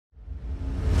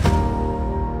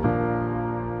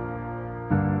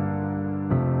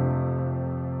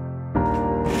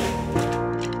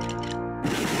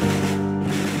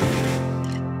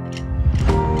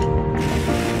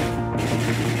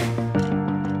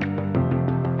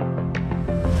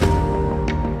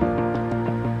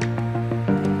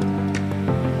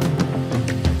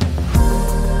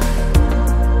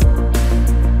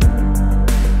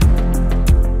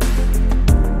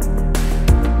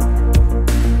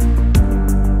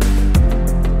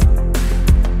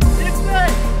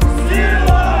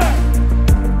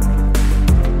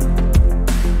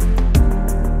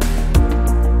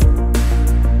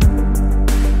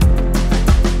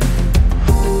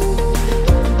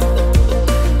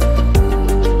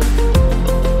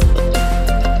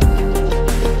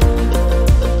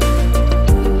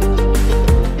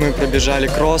бежали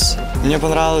кросс. Мне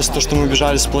понравилось то, что мы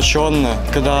бежали сплоченно.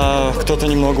 Когда кто-то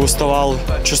немного уставал,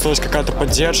 чувствовалась какая-то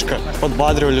поддержка,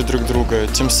 подбадривали друг друга,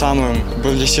 тем самым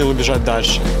были силы бежать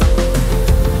дальше.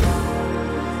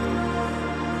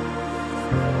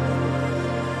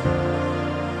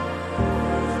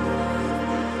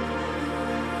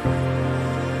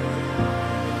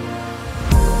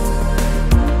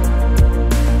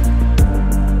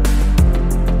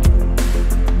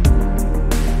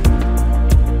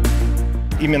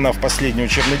 Именно в последний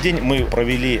учебный день мы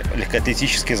провели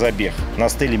легкоатлетический забег. На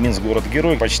стеле Минск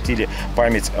город-герой, почтили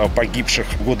память погибших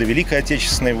в годы Великой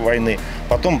Отечественной войны.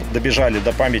 Потом добежали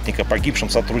до памятника погибшим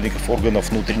сотрудников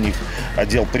органов внутренних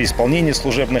дел при исполнении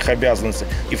служебных обязанностей.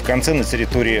 И в конце на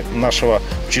территории нашего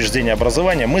учреждения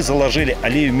образования мы заложили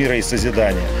аллею мира и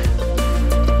созидания.